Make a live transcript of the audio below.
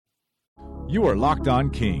You are Locked On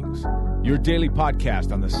Kings, your daily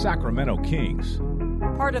podcast on the Sacramento Kings.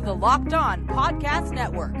 Part of the Locked On Podcast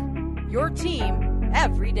Network, your team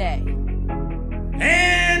every day.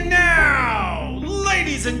 And now,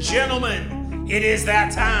 ladies and gentlemen, it is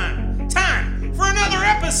that time. Time for another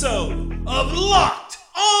episode of Locked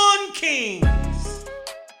On Kings.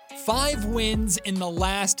 5 wins in the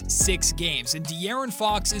last 6 games, and De'Aaron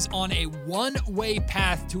Fox is on a one-way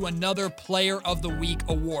path to another Player of the Week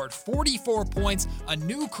award. 44 points, a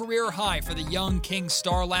new career high for the young Kings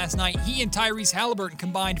star last night. He and Tyrese Haliburton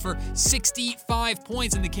combined for 65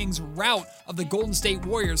 points in the Kings' rout of the Golden State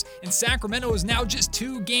Warriors, and Sacramento is now just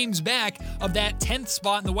 2 games back of that 10th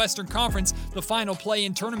spot in the Western Conference, the final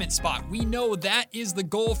play-in tournament spot. We know that is the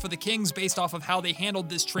goal for the Kings based off of how they handled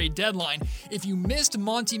this trade deadline. If you missed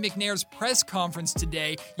Monty McNair's press conference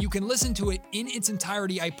today, you can listen to it in its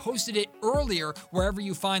entirety. I posted it earlier wherever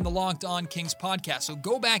you find the Locked On Kings podcast. So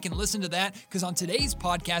go back and listen to that, because on today's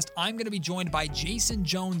podcast, I'm going to be joined by Jason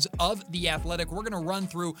Jones of The Athletic. We're going to run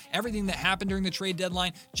through everything that happened during the trade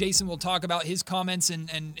deadline. Jason will talk about his comments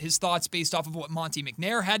and his thoughts based off of what Monty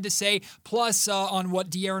McNair had to say, plus on what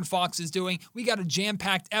De'Aaron Fox is doing. We got a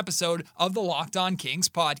jam-packed episode of the Locked On Kings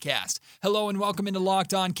podcast. Hello and welcome into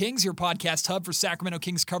Locked On Kings, your podcast hub for Sacramento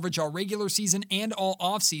Kings coverage all regular season and all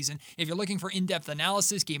off-season. If you're looking for in-depth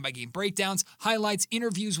analysis, game-by-game breakdowns, highlights,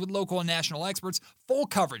 interviews with local and national experts, full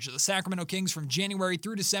coverage of the Sacramento Kings from January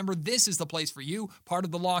through December, this is the place for you, part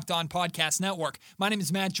of the Locked On Podcast Network. My name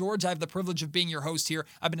is Matt George. I have the privilege of being your host here.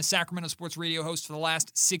 I've been a Sacramento sports radio host for the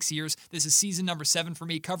last 6 years. This is season number 7 for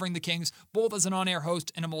me, covering the Kings, both as an on-air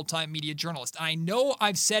host and a multimedia journalist. I know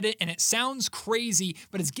I've said it, and it sounds crazy,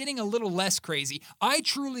 but it's getting a little less crazy. I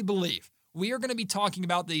truly believe we are going to be talking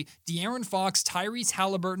about the De'Aaron Fox, Tyrese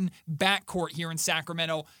Haliburton backcourt here in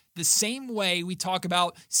Sacramento the same way we talk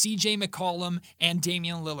about CJ McCollum and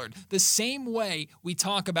Damian Lillard, the same way we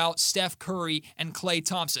talk about Steph Curry and Klay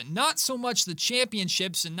Thompson. Not so much the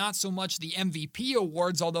championships and not so much the MVP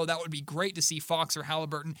awards, although that would be great to see Fox or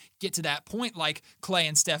Haliburton get to that point like Klay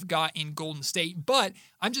and Steph got in Golden State. But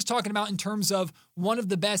I'm just talking about in terms of one of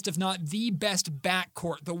the best, if not the best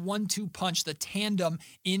backcourt, the 1-2 punch, the tandem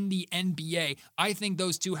in the NBA. I think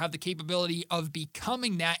those two have the capability of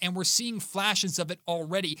becoming that, and we're seeing flashes of it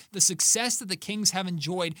already. The success that the Kings have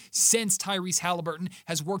enjoyed since Tyrese Haliburton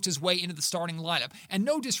has worked his way into the starting lineup. And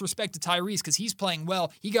no disrespect to Tyrese, because he's playing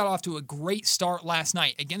well. He got off to a great start last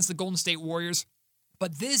night against the Golden State Warriors.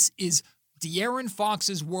 But this is De'Aaron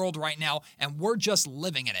Fox's world right now, and we're just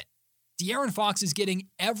living in it. De'Aaron Fox is getting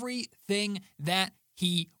everything that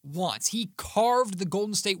he wants. He carved the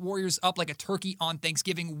Golden State Warriors up like a turkey on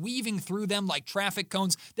Thanksgiving, weaving through them like traffic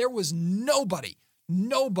cones. There was nobody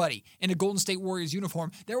in a Golden State Warriors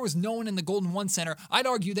uniform. There was no one in the Golden One Center. I'd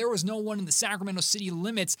argue there was no one in the Sacramento city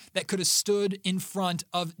limits that could have stood in front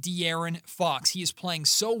of De'Aaron Fox. He is playing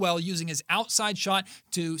so well, using his outside shot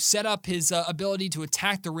to set up his ability to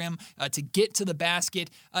attack the rim, to get to the basket,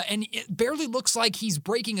 and it barely looks like he's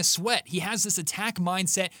breaking a sweat. He has this attack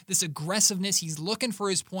mindset, this aggressiveness. He's looking for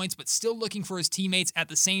his points, but still looking for his teammates at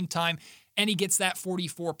the same time. And he gets that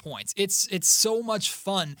 44 points. It's so much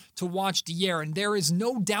fun to watch De'Aaron. There is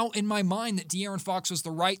no doubt in my mind that De'Aaron Fox was the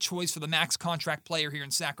right choice for the max contract player here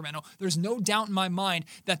in Sacramento. There's no doubt in my mind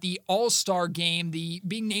that the All-Star game, the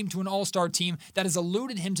being named to an All-Star team that has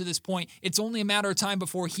eluded him to this point, it's only a matter of time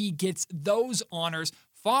before he gets those honors.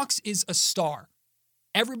 Fox is a star.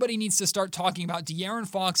 Everybody needs to start talking about De'Aaron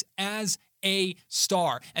Fox as a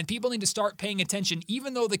star, and people need to start paying attention.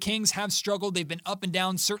 Even though the Kings have struggled, they've been up and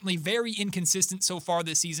down, certainly very inconsistent so far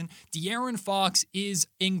this season. De'Aaron Fox is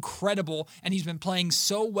incredible, and he's been playing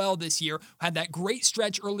so well this year. Had that great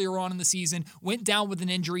stretch earlier on in the season, went down with an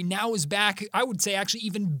injury, now is back, I would say actually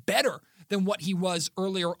even better than what he was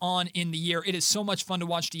earlier on in the year. It is so much fun to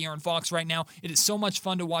watch De'Aaron Fox right now. It is so much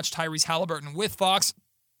fun to watch Tyrese Haliburton with Fox.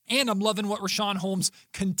 And I'm loving what Richaun Holmes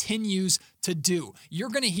continues to do. You're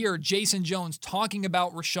going to hear Jason Jones talking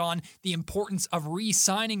about Richaun, the importance of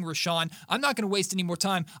re-signing Richaun. I'm not going to waste any more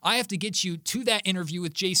time. I have to get you to that interview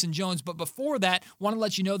with Jason Jones. But before that, want to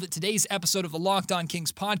let you know that today's episode of the Locked On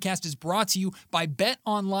Kings podcast is brought to you by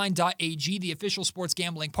BetOnline.ag, the official sports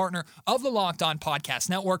gambling partner of the Locked On Podcast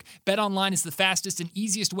Network. BetOnline is the fastest and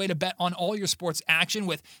easiest way to bet on all your sports action,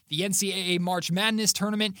 with the NCAA March Madness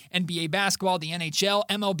tournament, NBA basketball, the NHL,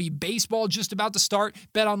 MLB baseball just about to start.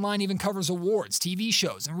 BetOnline even covers awards, TV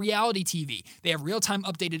shows, and reality TV. They have real-time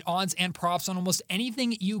updated odds and props on almost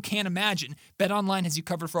anything you can imagine. BetOnline has you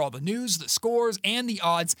covered for all the news, the scores, and the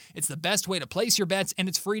odds. It's the best way to place your bets, and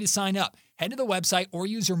it's free to sign up. Head to the website or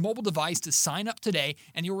use your mobile device to sign up today,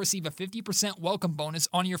 and you'll receive a 50% welcome bonus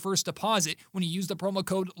on your first deposit when you use the promo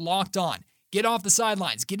code LOCKEDON. Get off the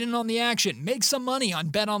sidelines, get in on the action, make some money on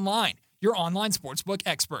BetOnline, your online sportsbook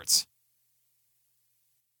experts.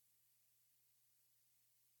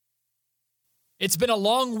 It's been a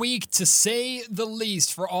long week, to say the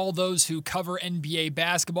least, for all those who cover NBA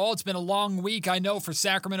basketball. It's been a long week, I know, for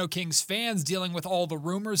Sacramento Kings fans, dealing with all the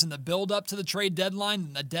rumors and the build-up to the trade deadline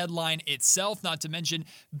and the deadline itself, not to mention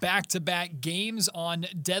back-to-back games on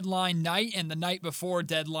deadline night and the night before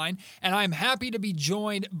deadline. And I'm happy to be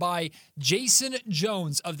joined by Jason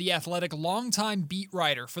Jones of The Athletic, longtime beat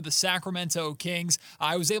writer for the Sacramento Kings.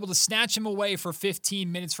 I was able to snatch him away for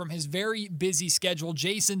 15 minutes from his very busy schedule.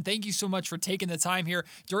 Jason, thank you so much for taking the time here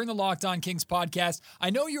during the Locked On Kings podcast. I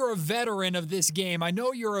know you're a veteran of this game. I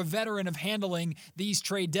know you're a veteran of handling these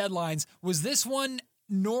trade deadlines. Was this one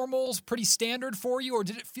normal, pretty standard for you, or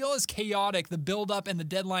did it feel as chaotic, the build-up and the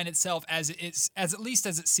deadline itself, as at least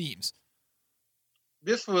as it seems?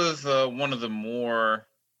 This was one of the more,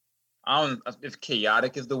 I don't know if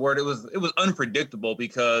chaotic is the word. It was unpredictable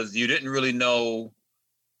because you didn't really know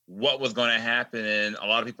what was going to happen, and a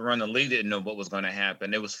lot of people around the league didn't know what was going to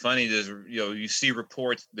happen. It was funny, you see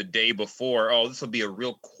reports the day before, oh, this will be a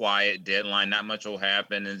real quiet deadline, not much will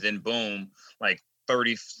happen, and then boom, like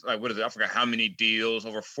 30, what is it? I forgot how many deals,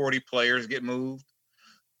 over 40 players get moved.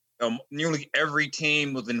 Nearly every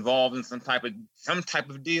team was involved in some type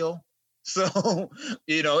of deal. So,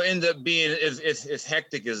 end up being as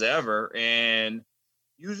hectic as ever. And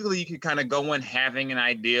usually you could kind of go in having an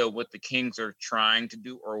idea of what the Kings are trying to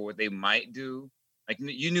do or what they might do. Like,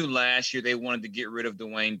 you knew last year they wanted to get rid of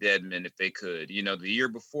Dwayne Dedmon if they could. The year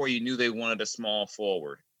before you knew they wanted a small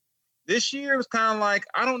forward. This year it was kind of like,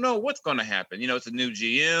 I don't know what's going to happen. It's a new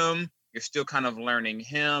GM. You're still kind of learning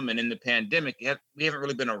him. And in the pandemic, we haven't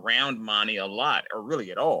really been around Monty a lot, or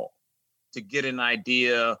really at all, to get an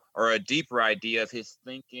idea or a deeper idea of his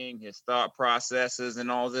thinking, his thought processes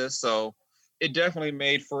and all this. So it definitely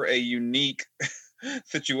made for a unique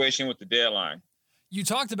situation with the deadline. You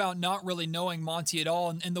talked about not really knowing Monty at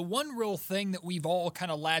all, and the one real thing that we've all kind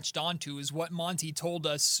of latched onto is what Monty told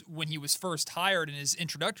us when he was first hired in his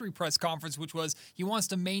introductory press conference, which was he wants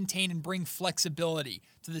to maintain and bring flexibility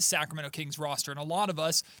to the Sacramento Kings roster. And a lot of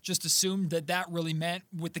us just assumed that really meant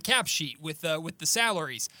with the cap sheet, with the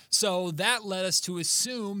salaries. So that led us to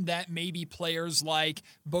assume that maybe players like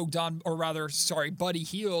Buddy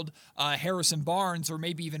Hield, Harrison Barnes, or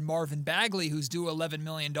maybe even Marvin Bagley, who's due $11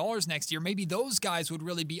 million next year, maybe those guys would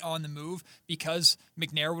really be on the move because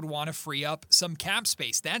McNair would want to free up some cap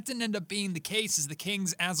space. That didn't end up being the case, as the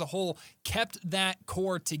Kings as a whole kept that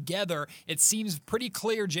core together. It seems pretty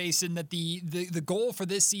clear, Jason, that the goal for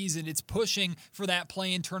this season, it's pushing for that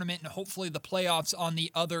play-in tournament and hopefully the playoffs on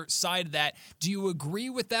the other side of that. Do you agree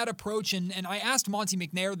with that approach? And I asked Monty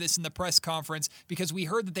McNair this in the press conference because we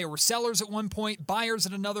heard that they were sellers at one point, buyers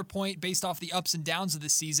at another point, based off the ups and downs of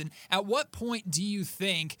this season. At what point do you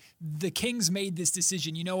think the Kings made this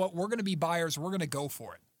decision? You know what? We're going to be buyers. We're going to go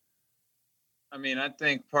for it. I mean, I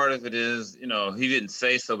think part of it is, he didn't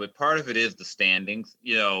say so, but part of it is the standings.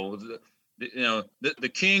 The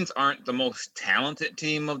Kings aren't the most talented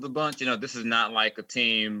team of the bunch. This is not like a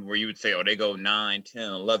team where you would say, oh, they go 9, 10,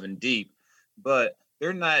 11 deep, but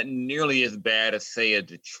they're not nearly as bad as, say, a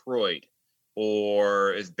Detroit,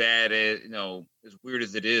 or as bad as, as weird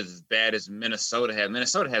as it is, as bad as Minnesota has.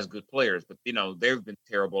 Minnesota has good players, but, they've been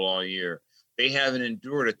terrible all year. They haven't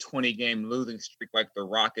endured a 20-game losing streak like the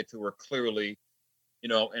Rockets, who are clearly,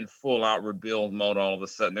 in full-out rebuild mode all of a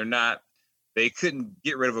sudden. They couldn't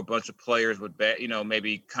get rid of a bunch of players with bad,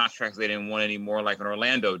 maybe contracts they didn't want anymore, like an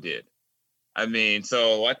Orlando did. I mean,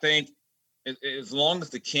 so I think as long as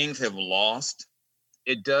the Kings have lost,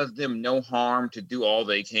 it does them no harm to do all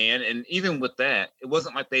they can. And even with that, it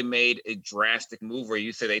wasn't like they made a drastic move where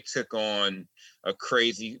you say they took on a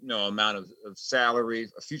crazy, amount of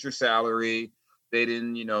salaries, a future salary. They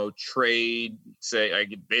didn't, trade, they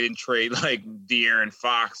didn't trade like De'Aaron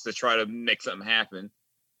Fox to try to make something happen.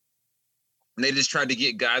 And they just tried to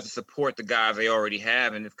get guys to support the guys they already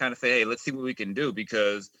have and just kind of say, hey, let's see what we can do,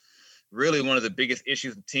 because really one of the biggest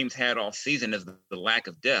issues the team's had all season is the lack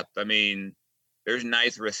of depth. I mean, there's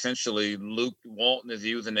nights where essentially Luke Walton is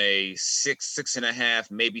using a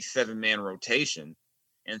 6.5, maybe 7-man rotation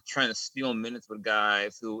and trying to steal minutes with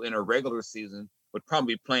guys who in a regular season would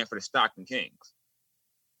probably be playing for the Stockton Kings.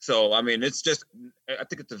 So, I mean, it's just, I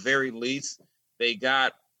think at the very least, they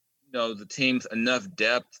got, the team's enough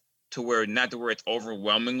depth to where, not to where it's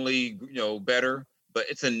overwhelmingly, better, but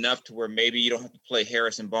it's enough to where maybe you don't have to play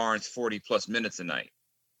Harrison Barnes 40 plus minutes a night.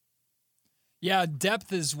 Yeah,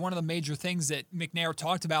 depth is one of the major things that McNair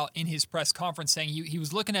talked about in his press conference, saying he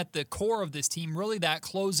was looking at the core of this team, really that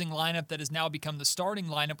closing lineup that has now become the starting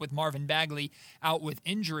lineup with Marvin Bagley out with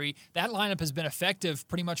injury. That lineup has been effective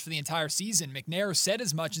pretty much for the entire season. McNair said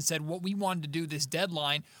as much and said what we wanted to do this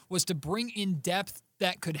deadline was to bring in depth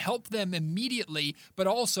that could help them immediately, but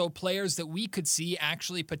also players that we could see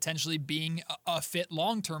actually potentially being a fit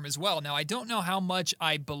long-term as well. Now, I don't know how much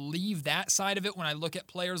I believe that side of it when I look at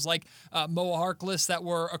players like Moa Harkless that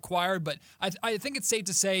were acquired, but I think it's safe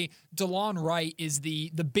to say DeLon Wright is the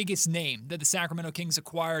biggest name that the Sacramento Kings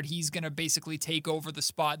acquired. He's going to basically take over the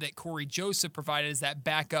spot that Corey Joseph provided as that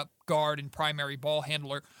backup guard and primary ball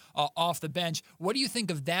handler off the bench. What do you think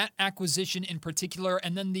of that acquisition in particular,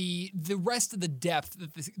 and then the rest of the depth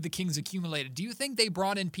that the Kings accumulated? Do you think they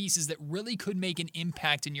brought in pieces that really could make an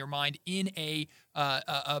impact in your mind in a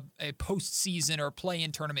postseason or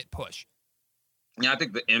play-in tournament push? Yeah, I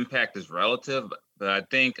think the impact is relative, but I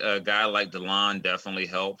think a guy like DeLon definitely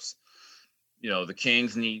helps. The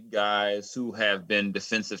Kings need guys who have been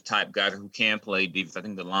defensive type guys who can play defense. I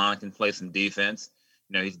think DeLon can play some defense.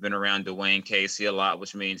 He's been around Dwayne Casey a lot,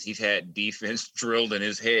 which means he's had defense drilled in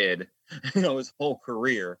his head, his whole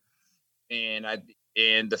career. And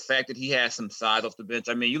the fact that he has some size off the bench.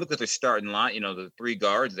 I mean, you look at the starting line, the three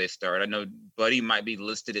guards they start. I know Buddy might be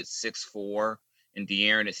listed at 6'4" and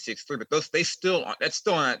De'Aaron at 6'3", but that's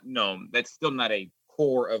still not a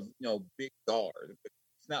core of, big guard.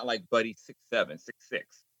 It's not like Buddy 6'7", 6'6".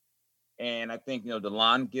 And I think,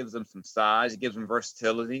 DeLon gives them some size. It gives them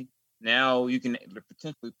versatility. Now you can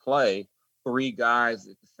potentially play three guys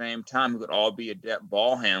at the same time who could all be adept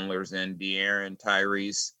ball handlers in De'Aaron,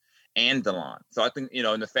 Tyrese, and DeLon. So I think,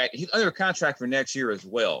 and the fact he's under contract for next year as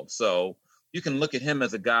well. So you can look at him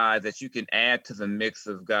as a guy that you can add to the mix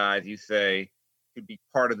of guys you say could be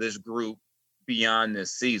part of this group beyond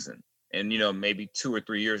this season. And, maybe 2 or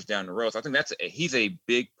 3 years down the road. So I think he's a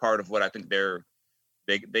big part of what I think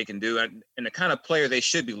they can do and the kind of player they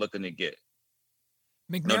should be looking to get.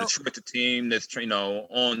 Detroit's a team that's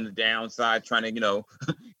on the downside trying to get a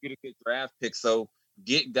good draft pick. So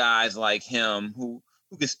get guys like him who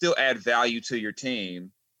can still add value to your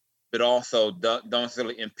team, but also don't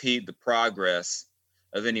necessarily impede the progress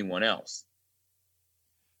of anyone else.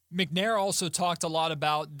 McNair also talked a lot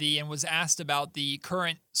about and was asked about the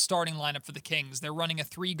current starting lineup for the Kings. They're running a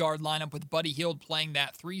 3-guard lineup with Buddy Hield playing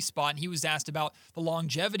that 3 spot, and he was asked about the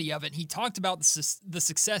longevity of it. And he talked about the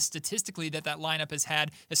success statistically that lineup has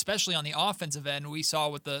had, especially on the offensive end. We saw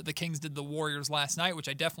what the Kings did the Warriors last night, which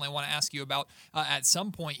I definitely want to ask you about at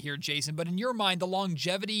some point here, Jason. But in your mind, the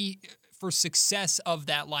longevity for success of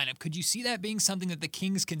that lineup, could you see that being something that the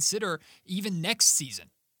Kings consider even next season?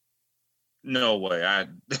 No way.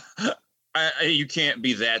 You can't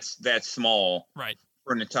be that small, right?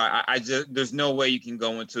 For an entire. There's no way you can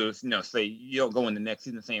go into say you don't go in the next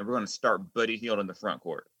season saying we're going to start Buddy Hield in the front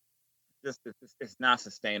court. It's not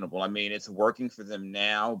sustainable. I mean, it's working for them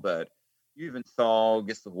now, but you even saw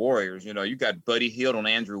against the Warriors. You got Buddy Hield on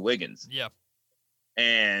Andrew Wiggins. Yeah,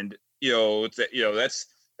 and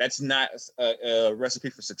that's not a recipe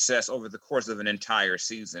for success over the course of an entire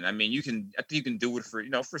season. I mean, I think you can do it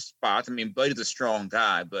for spots. I mean, Buddy's a strong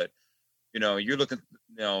guy, but you're looking,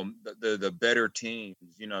 the better teams.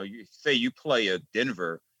 You say you play a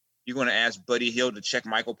Denver, you're going to ask Buddy Hield to check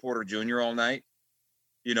Michael Porter Jr. all night,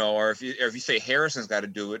 or if you say Harrison's got to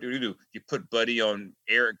do it, you put Buddy on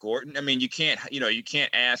Eric Gordon. I mean, you can't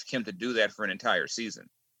ask him to do that for an entire season.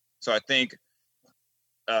 So I think.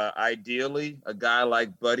 Ideally, a guy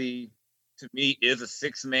like Buddy, to me, is a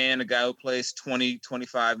 6-man, a guy who plays 20,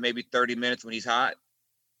 25, maybe 30 minutes when he's hot.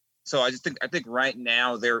 So I think right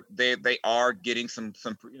now they are getting some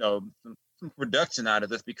production out of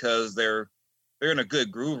this because they're in a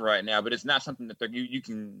good groove right now. But it's not something that you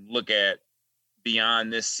can look at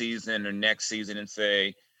beyond this season or next season and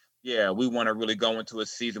say, yeah, we want to really go into a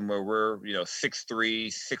season where we're 6'3",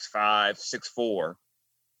 6'5", 6'4".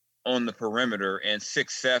 On the perimeter and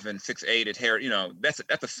 6'7", 6'8" at hair,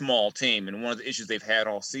 that's a small team. And one of the issues they've had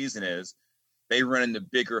all season is they run into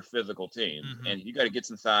bigger physical teams, and you got to get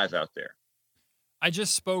some size out there. I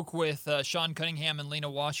just spoke with Sean Cunningham and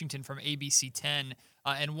Lena Washington from ABC 10,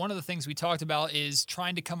 and one of the things we talked about is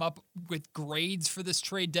trying to come up with grades for this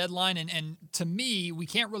trade deadline. And to me, we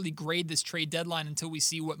can't really grade this trade deadline until we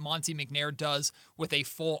see what Monte McNair does with a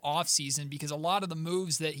full offseason, because a lot of the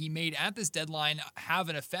moves that he made at this deadline have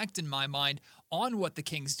an effect, in my mind, on what the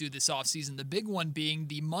Kings do this offseason. The big one being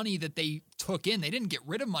the money that they took in. They didn't get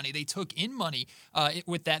rid of money. They took in money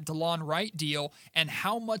with that DeLon Wright deal. And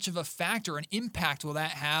how much of a factor, an impact will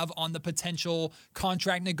that have on the potential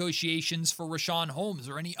contract negotiations for Richaun Holmes? Holmes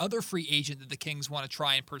or any other free agent that the Kings want to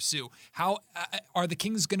try and pursue? How are the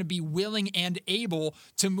Kings going to be willing and able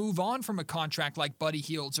to move on from a contract like Buddy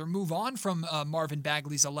Hield's or move on from Marvin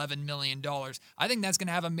Bagley's $11 million? I think that's going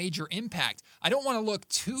to have a major impact. I don't want to look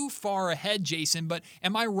too far ahead, Jason, but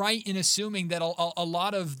am I right in assuming that a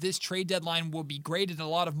lot of this trade deadline will be graded, a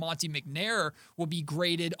lot of Monte McNair will be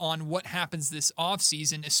graded on what happens this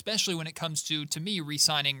offseason, especially when it comes to me,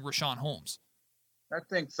 re-signing Richaun Holmes? I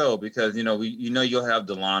think so, because, you'll have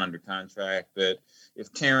DeLon under contract, but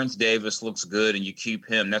if Terrence Davis looks good and you keep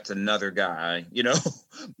him, that's another guy,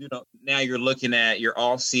 now you're looking at your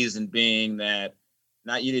off season being that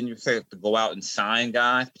you didn't even have to go out and sign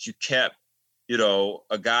guys, but you kept,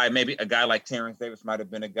 maybe a guy like Terrence Davis might've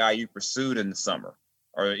been a guy you pursued in the summer,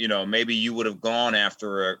 or, maybe you would have gone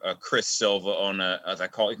after a Chris Silva on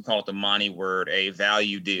you can call it the Monty word, a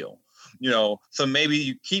value deal. So maybe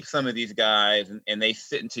you keep some of these guys and they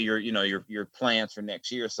fit into your plans for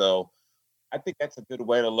next year. So I think that's a good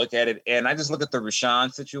way to look at it. And I just look at the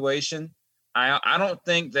Richaun situation. I don't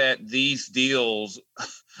think that these deals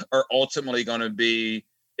are ultimately going to be,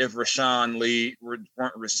 if Richaun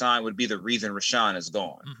weren't resigned, would be the reason Richaun is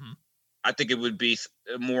gone. Mm-hmm. I think it would be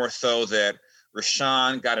more so that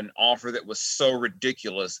Richaun got an offer that was so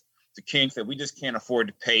ridiculous, the Kings said, we just can't afford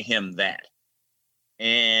to pay him that.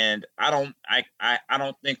 And I don't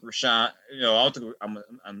think Richaun, I don't think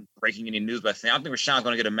I'm breaking any news by saying I don't think Rashawn's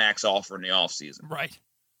going to get a max offer in the offseason. Right.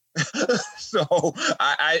 So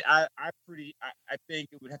I think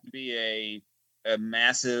it would have to be a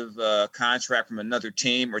massive contract from another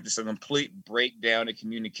team, or just a complete breakdown in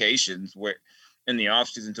communications where in the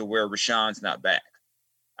offseason to where Rashawn's not back.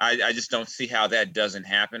 I just don't see how that doesn't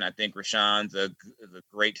happen. I think Rashawn's a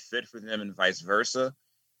great fit for them and vice versa.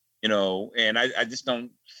 And I just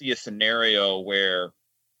don't see a scenario where,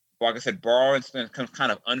 like I said, borrowing's been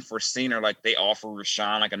kind of unforeseen, or like they offer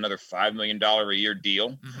Richaun like another $5 million a year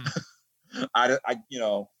deal. Mm-hmm. I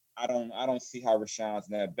don't see how Rashawn's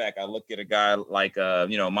that back. I look at a guy like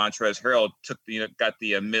Montrezl Harrell got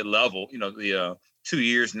the mid-level, the 2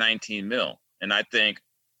 years, $19 million. And I think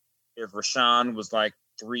if Richaun was like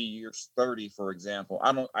 3 years, 30, for example,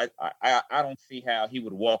 I don't see how he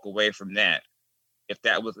would walk away from that if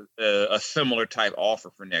that was a similar type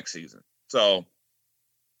offer for next season. So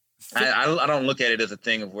I don't look at it as a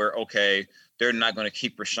thing of where, okay, they're not going to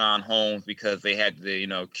keep Richaun Holmes because they had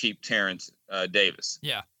to, keep Terrence Davis.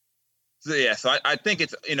 Yeah. So I think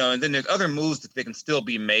it's, and then there's other moves that they can still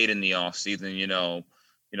be made in the off season. There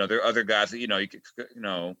are other guys that, you could,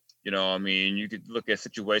 you could look at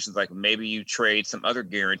situations like maybe you trade some other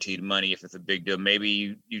guaranteed money if it's a big deal.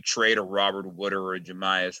 Maybe you trade a Robert Wood or a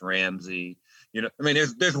Jamias Ramsey.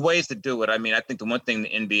 There's ways to do it. I think the one thing the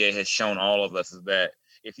NBA has shown all of us is that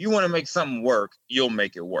if you want to make something work, you'll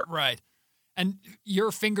make it work. Right. And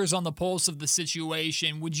your fingers on the pulse of the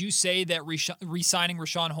situation, would you say that re-signing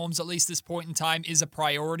Richaun Holmes, at least this point in time, is a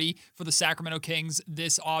priority for the Sacramento Kings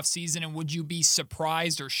this offseason? And would you be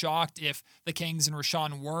surprised or shocked if the Kings and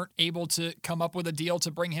Richaun weren't able to come up with a deal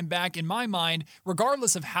to bring him back? In my mind,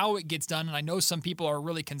 regardless of how it gets done, and I know some people are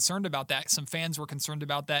really concerned about that, some fans were concerned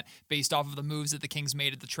about that based off of the moves that the Kings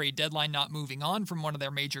made at the trade deadline, not moving on from one of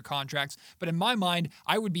their major contracts. But in my mind,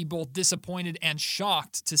 I would be both disappointed and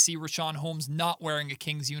shocked to see Richaun Holmes not wearing a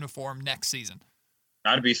Kings uniform next season.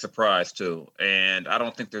 I'd be surprised too. And I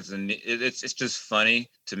don't think it's just funny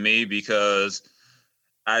to me because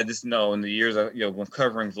I just know in the years of, when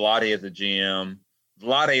covering Vlade as a GM,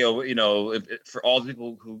 Vlade, for all the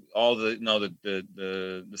people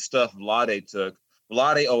the stuff Vlade took,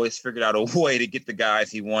 Vlade always figured out a way to get the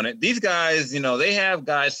guys he wanted. These guys, they have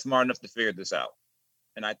guys smart enough to figure this out.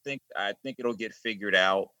 And I think it'll get figured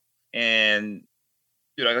out. And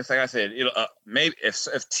like I said, maybe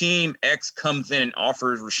if Team X comes in and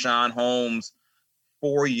offers Richaun Holmes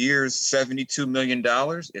 4 years, $72 million,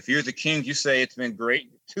 if you're the Kings, you say it's been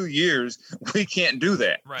great 2 years, we can't do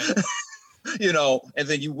that. Right. And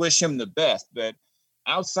then you wish him the best. But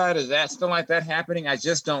outside of that, still like that happening, I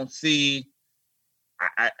just don't see.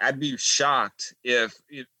 I'd be shocked if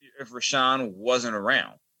Richaun wasn't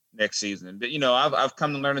around next season. But I've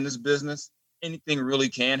come to learn in this business, anything really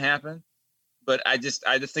can happen. But I just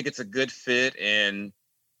think it's a good fit, and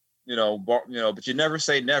but you never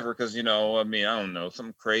say never because I don't know,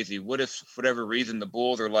 something crazy. What if for whatever reason the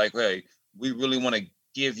Bulls are like, hey, we really want to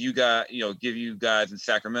give you guys in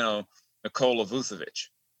Sacramento Nikola Vucevic.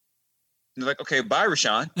 And they're like, okay, bye,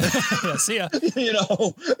 Richaun. Yeah, see ya.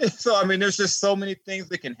 So there's just so many things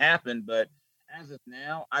that can happen. But as of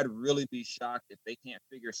now, I'd really be shocked if they can't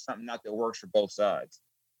figure something out that works for both sides.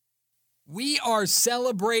 We are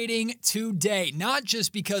celebrating today, not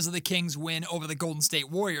just because of the Kings' win over the Golden State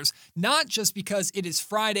Warriors, not just because it is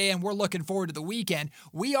Friday and we're looking forward to the weekend.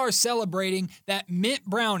 We are celebrating that Mint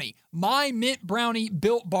Brownie, my Mint Brownie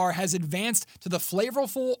Built Bar, has advanced to the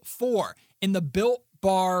Flavorful 4 in the Built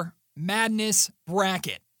Bar Madness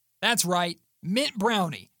bracket. That's right, Mint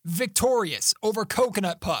Brownie, victorious over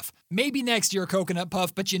Coconut Puff. Maybe next year Coconut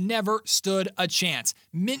Puff, but you never stood a chance.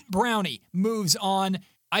 Mint Brownie moves on.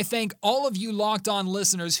 I thank all of you Locked On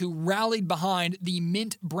listeners who rallied behind the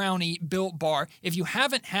Mint Brownie Built Bar. If you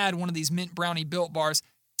haven't had one of these Mint Brownie Built Bars,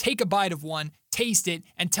 take a bite of one, taste it,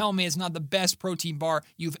 and tell me it's not the best protein bar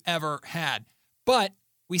you've ever had. But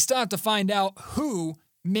we still have to find out who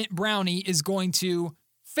Mint Brownie is going to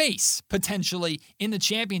face potentially in the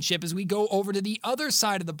championship as we go over to the other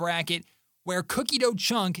side of the bracket where Cookie Dough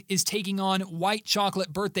Chunk is taking on White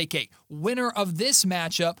Chocolate Birthday Cake. Winner of this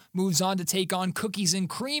matchup moves on to take on Cookies and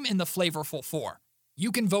Cream in the Flavorful 4.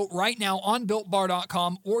 You can vote right now on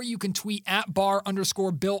BuiltBar.com, or you can tweet at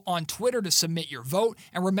bar_built on Twitter to submit your vote.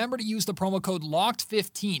 And remember to use the promo code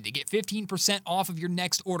LOCKED15 to get 15% off of your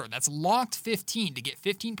next order. That's LOCKED15 to get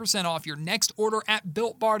 15% off your next order at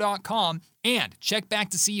BuiltBar.com. And check back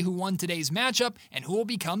to see who won today's matchup and who will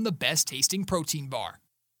become the best tasting protein bar.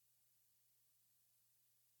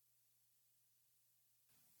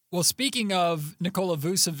 Well, speaking of Nikola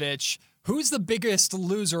Vucevic, who's the biggest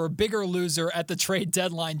loser or bigger loser at the trade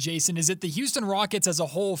deadline, Jason? Is it the Houston Rockets as a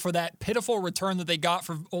whole for that pitiful return that they got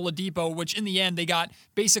for Oladipo, which in the end they got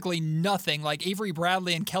basically nothing, like Avery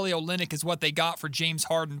Bradley and Kelly Olynyk is what they got for James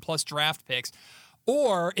Harden plus draft picks?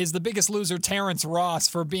 Or is the biggest loser Terrence Ross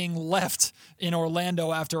for being left in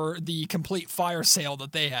Orlando after the complete fire sale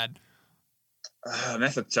that they had?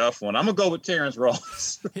 That's a tough one. I'm gonna go with Terrence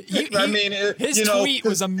Ross. His tweet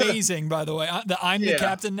was amazing, by the way. I'm the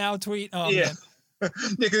captain now tweet. Oh, yeah,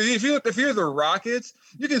 because if you're the Rockets,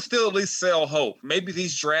 you can still at least sell hope. Maybe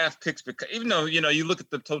these draft picks, because even though you look at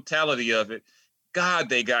the totality of it, God,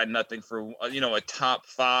 they got nothing for a top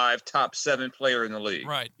 5, top 7 player in the league.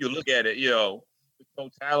 Right. You look at it, the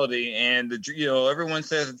totality, and everyone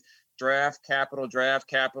says draft capital.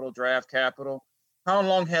 How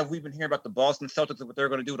long have we been hearing about the Boston Celtics and what they're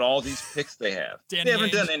going to do with all these picks they have? They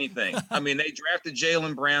haven't done anything. I mean, they drafted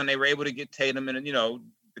Jaylen Brown. They were able to get Tatum and, to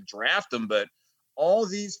draft them. But all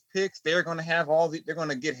these picks, they're going to have they're going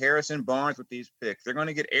to get Harrison Barnes with these picks. They're going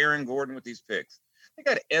to get Aaron Gordon with these picks. They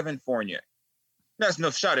got Evan Fournier. That's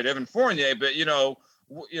no shot at Evan Fournier, but,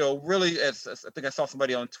 really, as I think I saw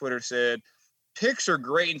somebody on Twitter said, picks are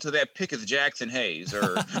great until that pick is Jackson Hayes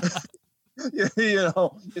or –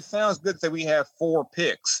 it sounds good to say we have 4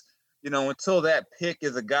 picks, until that pick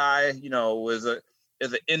is a guy, is an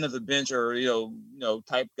end of the bench or,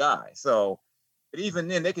 type guy. So, but even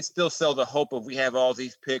then they can still sell the hope of we have all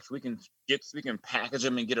these picks. We can package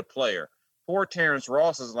them and get a player. Poor Terrence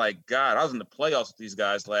Ross is like, God, I was in the playoffs with these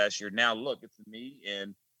guys last year. Now look, it's me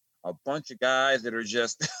and a bunch of guys that are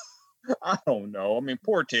just, I don't know. I mean,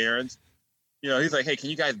 poor Terrence. He's like, hey,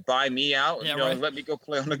 can you guys buy me out? Yeah, right. And let me go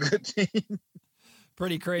play on a good team.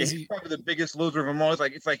 Pretty crazy. Yeah, he's probably the biggest loser of them all. It's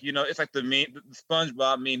like the meme, the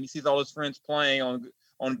SpongeBob meme. He sees all his friends playing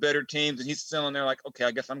on better teams, and he's still in there like, okay,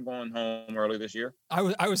 I guess I'm going home early this year.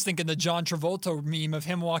 I was thinking the John Travolta meme of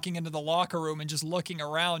him walking into the locker room and just looking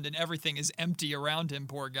around, and everything is empty around him.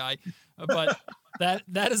 Poor guy. But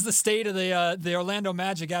that is the state of the Orlando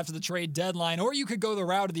Magic after the trade deadline. Or you could go the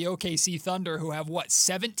route of the OKC Thunder, who have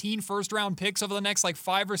 17 first-round picks over the next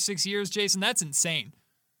 5 or 6 years. Jason, that's insane.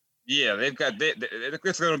 Yeah, they've got.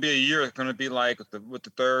 It's going to be a year. It's going to be like with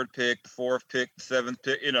the 3rd pick, the 4th pick, the 7th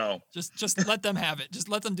pick. Just let them have it. Just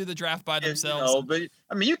let them do the draft by themselves. But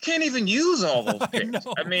I mean, you can't even use all those picks.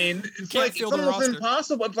 I mean, it's almost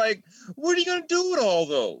impossible. It's like, what are you going to do with all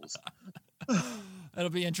those? It'll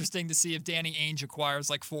be interesting to see if Danny Ainge acquires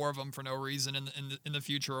 4 of them for no reason in the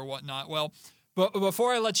future or whatnot. Well, but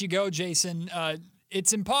before I let you go, Jason,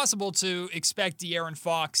 it's impossible to expect De'Aaron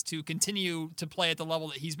Fox to continue to play at the level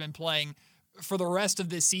that he's been playing for the rest of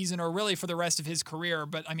this season or really for the rest of his career.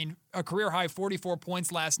 But, I mean, a career-high 44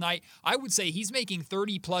 points last night. I would say he's making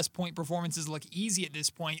 30-plus point performances look easy at this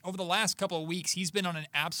point. Over the last couple of weeks, he's been on an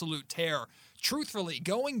absolute tear. Truthfully,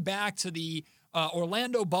 going back to the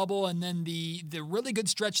Orlando bubble and then the really good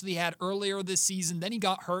stretch that he had earlier this season. Then he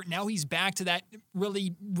got hurt. Now he's back to that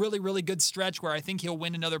really, really, really good stretch where I think he'll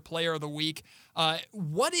win another Player of the Week.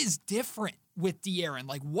 What is different with De'Aaron?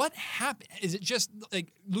 What happened? Is it just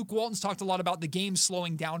Luke Walton's talked a lot about the game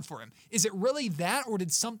slowing down for him? Is it really that, or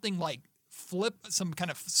did something flip, some kind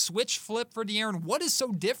of switch flip for De'Aaron? What is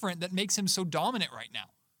so different that makes him so dominant right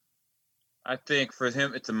now? I think for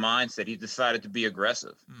him, it's a mindset. He decided to be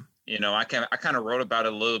aggressive. I kind of wrote about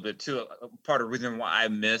it a little bit too. Part of the reason why I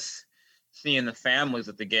miss seeing the families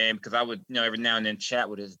at the game, because I would, every now and then chat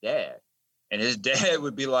with his dad, and his dad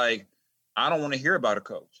would be like, I don't want to hear about a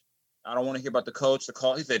coach. I don't want to hear about the coach, the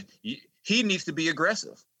call. He said he needs to be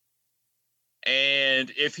aggressive. And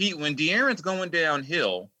when De'Aaron's going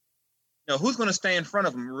downhill, who's going to stay in front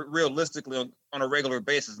of him realistically on a regular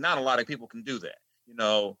basis? Not a lot of people can do that.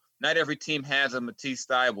 Not every team has a Matisse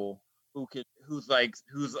Thybulle who's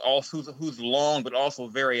long but also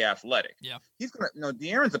very athletic. Yeah, he's gonna.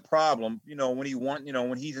 De'Aaron's a problem. When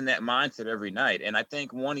he's in that mindset every night. And I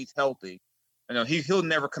think when he's healthy, he'll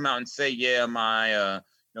never come out and say, yeah, my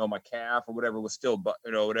my calf or whatever was still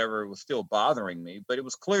bothering me. But it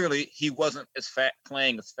was clearly he wasn't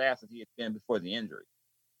playing as fast as he had been before the injury.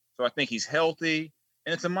 So I think he's healthy,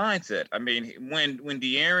 and it's a mindset. I mean, when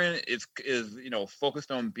De'Aaron is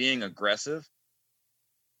focused on being aggressive,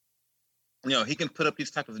 he can put up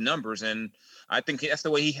these type of numbers, and I think that's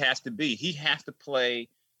the way he has to be. He has to play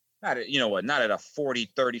not at a 40,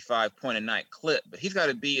 35 point a night clip, but he's got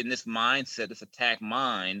to be in this mindset, this attack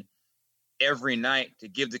mind every night to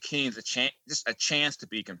give the Kings a chance to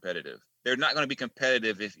be competitive. They're not going to be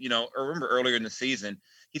competitive if, remember earlier in the season,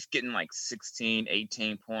 he's getting like 16,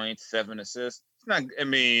 18 points, 7 assists. It's not,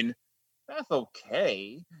 that's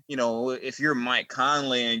okay. If you're Mike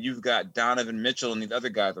Conley and you've got Donovan Mitchell and these other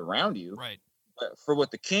guys around you. Right. But for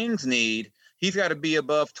what the Kings need, he's got to be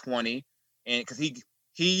above 20. And because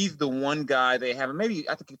he's the one guy they have. And maybe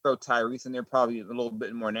I think you throw Tyrese in there probably a little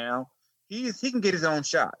bit more now. He can get his own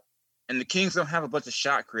shot. And the Kings don't have a bunch of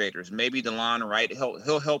shot creators. Maybe DeLon Wright,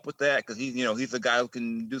 he'll help with that because he's a guy who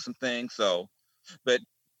can do some things. So, but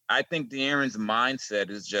I think De'Aaron's mindset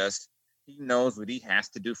is just he knows what he has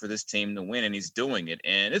to do for this team to win, and he's doing it.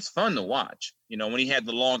 And it's fun to watch. When he had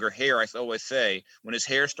the longer hair, I always say when his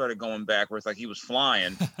hair started going backwards, like he was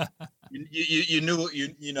flying, you knew he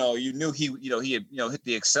had hit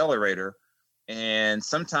the accelerator. And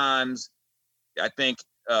sometimes I think.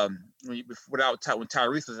 When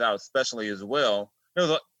Tyrese was out, especially as well,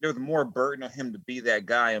 there was more burden on him to be that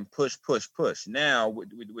guy and push. Now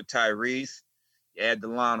with Tyrese, you add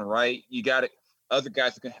DeLon Wright, you got other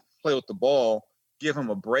guys who can play with the ball, give him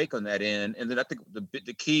a break on that end, and then I think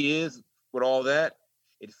the key is with all that,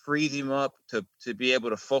 it frees him up to be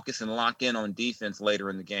able to focus and lock in on defense later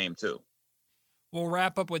in the game too. We'll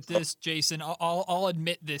wrap up with this, Jason. I'll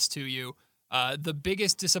admit this to you. The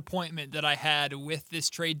biggest disappointment that I had with this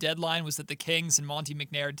trade deadline was that the Kings and Monte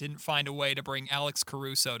McNair didn't find a way to bring Alex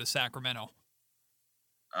Caruso to Sacramento.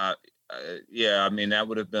 Yeah, that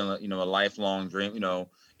would have been a lifelong dream.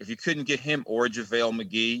 If you couldn't get him or JaVale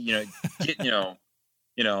McGee,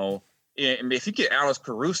 if you get Alex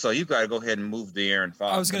Caruso, you got to go ahead and move De'Aaron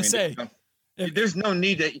Fox. I was going to say, there's no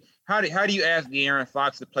need to. How do you ask De'Aaron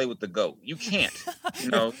Fox to play with the GOAT? You can't.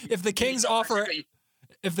 If the Kings offer.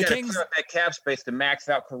 If the Kings clear up that cap space to max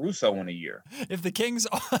out Caruso in a year. If the Kings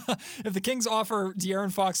offer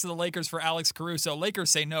De'Aaron Fox to the Lakers for Alex Caruso,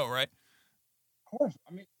 Lakers say no, right? Of course.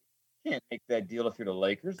 You can't make that deal if you're the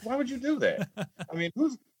Lakers. Why would you do that?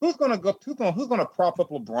 Who's gonna prop up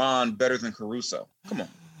LeBron better than Caruso? Come on.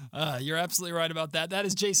 You're absolutely right about that. That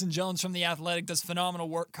is Jason Jones from The Athletic, does phenomenal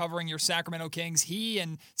work covering your Sacramento Kings. He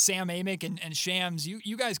and Sam Amick and Shams,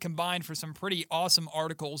 you guys combined for some pretty awesome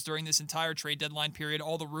articles during this entire trade deadline period.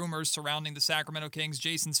 All the rumors surrounding the Sacramento Kings.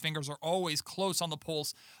 Jason's fingers are always close on the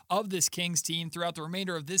pulse of this Kings team throughout the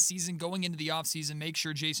remainder of this season. Going into the offseason, make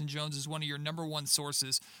sure Jason Jones is one of your number one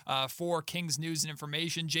sources for Kings news and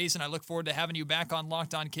information. Jason, I look forward to having you back on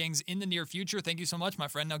Locked On Kings in the near future. Thank you so much, my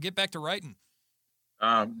friend. Now get back to writing.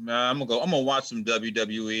 I'm gonna watch some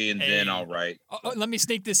WWE and then I'll write. Let me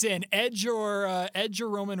sneak this in. Edge or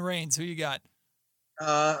Roman Reigns? Who you got?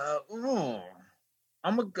 I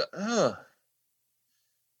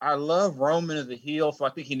love Roman as a heel, so I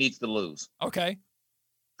think he needs to lose. Okay.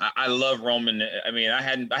 I love Roman. I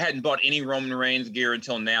hadn't bought any Roman Reigns gear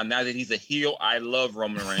until now. Now that he's a heel, I love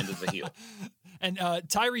Roman Reigns as a heel. And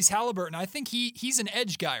Tyrese Halliburton, I think he's an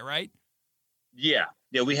Edge guy, right? Yeah,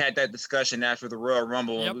 we had that discussion after the Royal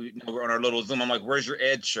Rumble. Yep. We're on our little Zoom. I'm like, "Where's your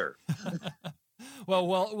Edge shirt?" Well,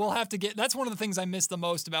 we'll have to get. That's one of the things I miss the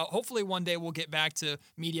most about. Hopefully, one day we'll get back to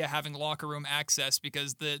media having locker room access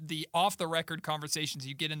because the off the record conversations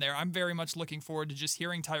you get in there. I'm very much looking forward to just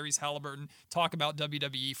hearing Tyrese Halliburton talk about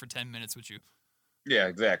WWE for 10 minutes with you. Yeah,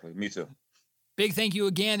 exactly. Me too. Big thank you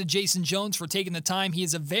again to Jason Jones for taking the time. He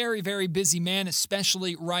is a very, very busy man,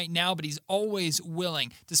 especially right now, but he's always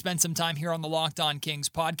willing to spend some time here on the Locked On Kings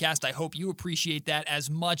podcast. I hope you appreciate that as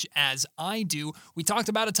much as I do. We talked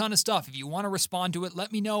about a ton of stuff. If you want to respond to it,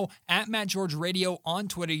 let me know at Matt George Radio on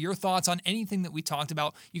Twitter, your thoughts on anything that we talked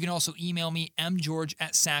about. You can also email me,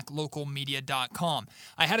 mgeorge@saclocalmedia.com.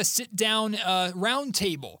 I had a sit-down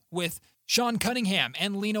roundtable with Sean Cunningham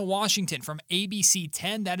and Lena Washington from ABC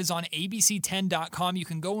 10. That is on abc10.com. You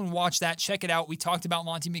can go and watch that. Check it out. We talked about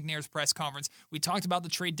Monte McNair's press conference. We talked about the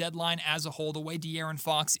trade deadline as a whole, the way De'Aaron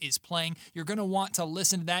Fox is playing. You're going to want to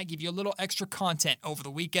listen to that, give you a little extra content over the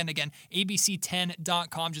weekend. Again,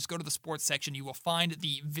 abc10.com. Just go to the sports section. You will find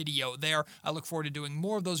the video there. I look forward to doing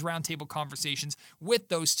more of those roundtable conversations with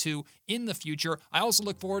those two in the future. I also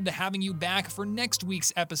look forward to having you back for next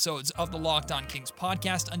week's episodes of the Locked On Kings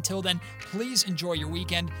podcast. Until then, please enjoy your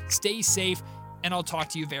weekend, stay safe, and I'll talk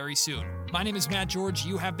to you very soon. My name is Matt George.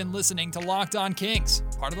 You have been listening to Locked On Kings,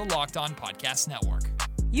 part of the Locked On Podcast Network.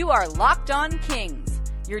 You are Locked On Kings,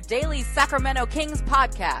 your daily Sacramento Kings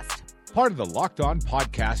podcast. Part of the Locked On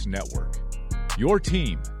Podcast Network. Your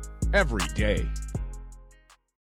team every day.